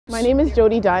My name is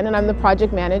Jody Dunn and I'm the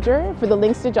project manager for the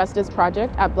Links to Justice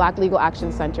project at Black Legal Action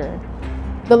Center.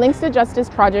 The Links to Justice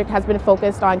project has been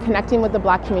focused on connecting with the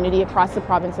Black community across the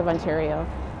province of Ontario.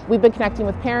 We've been connecting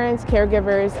with parents,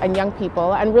 caregivers, and young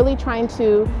people and really trying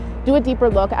to do a deeper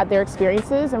look at their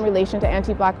experiences in relation to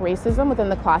anti-Black racism within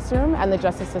the classroom and the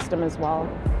justice system as well.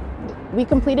 We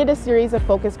completed a series of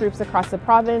focus groups across the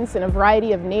province in a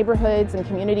variety of neighborhoods and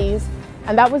communities,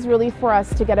 and that was really for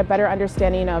us to get a better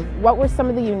understanding of what were some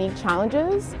of the unique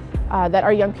challenges that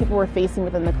our young people were facing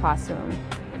within the classroom.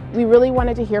 We really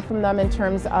wanted to hear from them in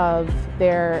terms of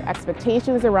their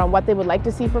expectations around what they would like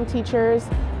to see from teachers,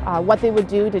 what they would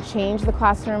do to change the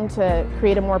classroom to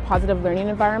create a more positive learning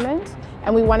environment,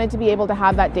 and we wanted to be able to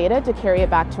have that data to carry it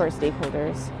back to our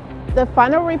stakeholders. The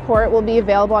final report will be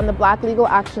available on the Black Legal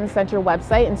Action Center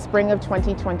website in spring of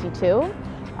 2022.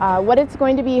 What it's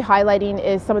going to be highlighting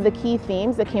is some of the key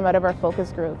themes that came out of our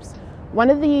focus groups. One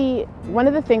of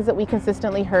the things that we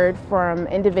consistently heard from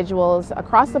individuals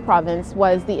across the province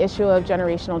was the issue of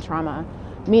generational trauma,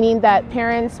 meaning that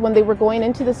parents, when they were going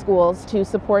into the schools to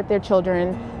support their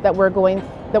children that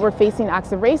were facing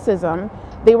acts of racism,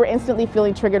 they were instantly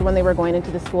feeling triggered when they were going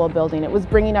into the school building. It was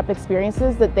bringing up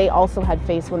experiences that they also had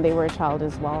faced when they were a child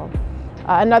as well.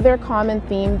 Another common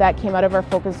theme that came out of our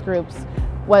focus groups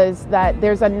was that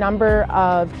there's a number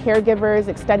of caregivers,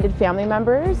 extended family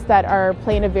members that are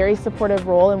playing a very supportive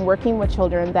role in working with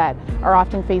children that are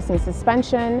often facing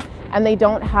suspension, and they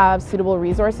don't have suitable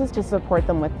resources to support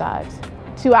them with that.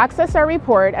 To access our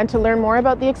report and to learn more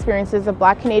about the experiences of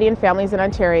Black Canadian families in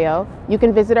Ontario, you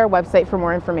can visit our website for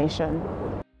more information.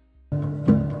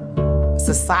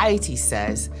 Society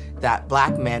says that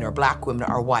Black men or Black women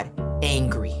are what?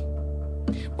 Angry.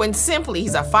 When simply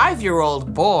he's a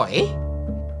 5-year-old boy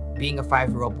being a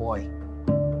 5-year-old boy.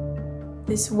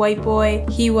 This white boy,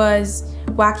 he was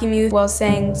whacking me while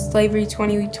saying slavery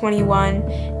 2021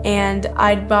 and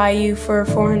I'd buy you for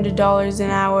 $400 an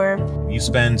hour. You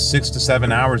spend 6 to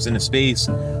 7 hours in a space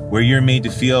where you're made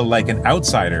to feel like an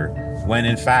outsider when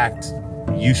in fact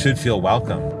you should feel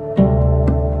welcome.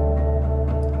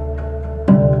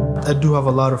 I do have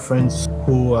a lot of friends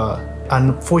who,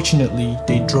 unfortunately,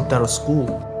 they dropped out of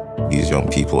school. These young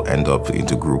people end up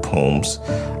into group homes,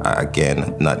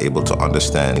 again, not able to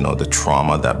understand, the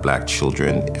trauma that Black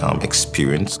children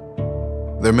experience.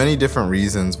 There are many different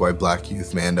reasons why Black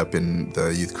youth may end up in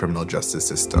the youth criminal justice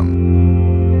system.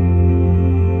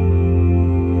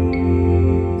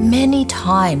 Many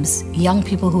times, young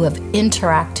people who have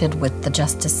interacted with the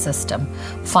justice system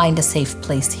find a safe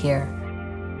place here.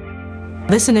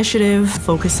 This initiative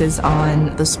focuses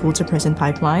on the school-to-prison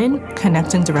pipeline,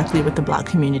 connecting directly with the Black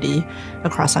community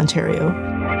across Ontario.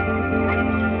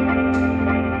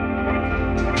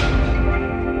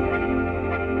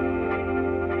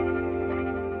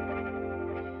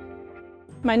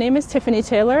 My name is Tiffany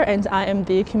Taylor and I am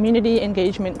the Community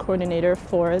Engagement Coordinator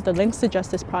for the Links to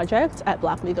Justice project at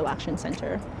Black Legal Action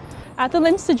Center. At the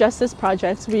Links to Justice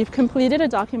project, we've completed a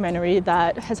documentary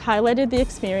that has highlighted the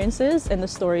experiences and the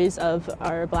stories of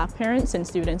our Black parents and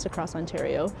students across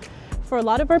Ontario. For a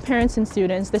lot of our parents and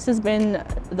students, this has been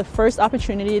the first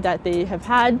opportunity that they have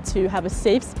had to have a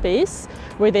safe space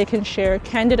where they can share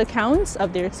candid accounts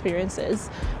of their experiences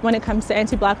when it comes to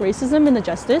anti-Black racism in the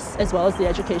justice as well as the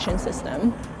education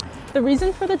system. The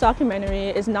reason for the documentary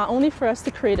is not only for us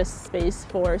to create a space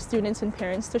for students and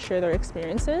parents to share their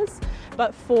experiences,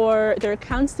 but for their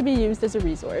accounts to be used as a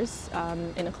resource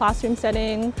in a classroom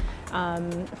setting,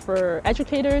 for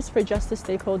educators, for justice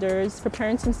stakeholders, for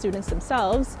parents and students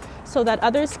themselves, so that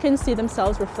others can see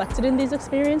themselves reflected in these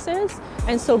experiences,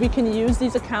 and so we can use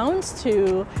these accounts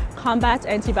to combat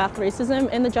anti-Black racism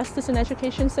in the justice and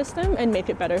education system and make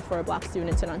it better for our Black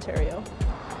students in Ontario.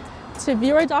 To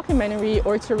view our documentary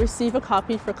or to receive a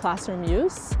copy for classroom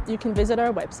use, you can visit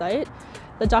our website.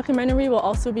 The documentary will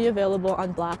also be available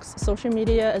on BLAC's social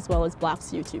media as well as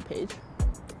BLAC's YouTube page.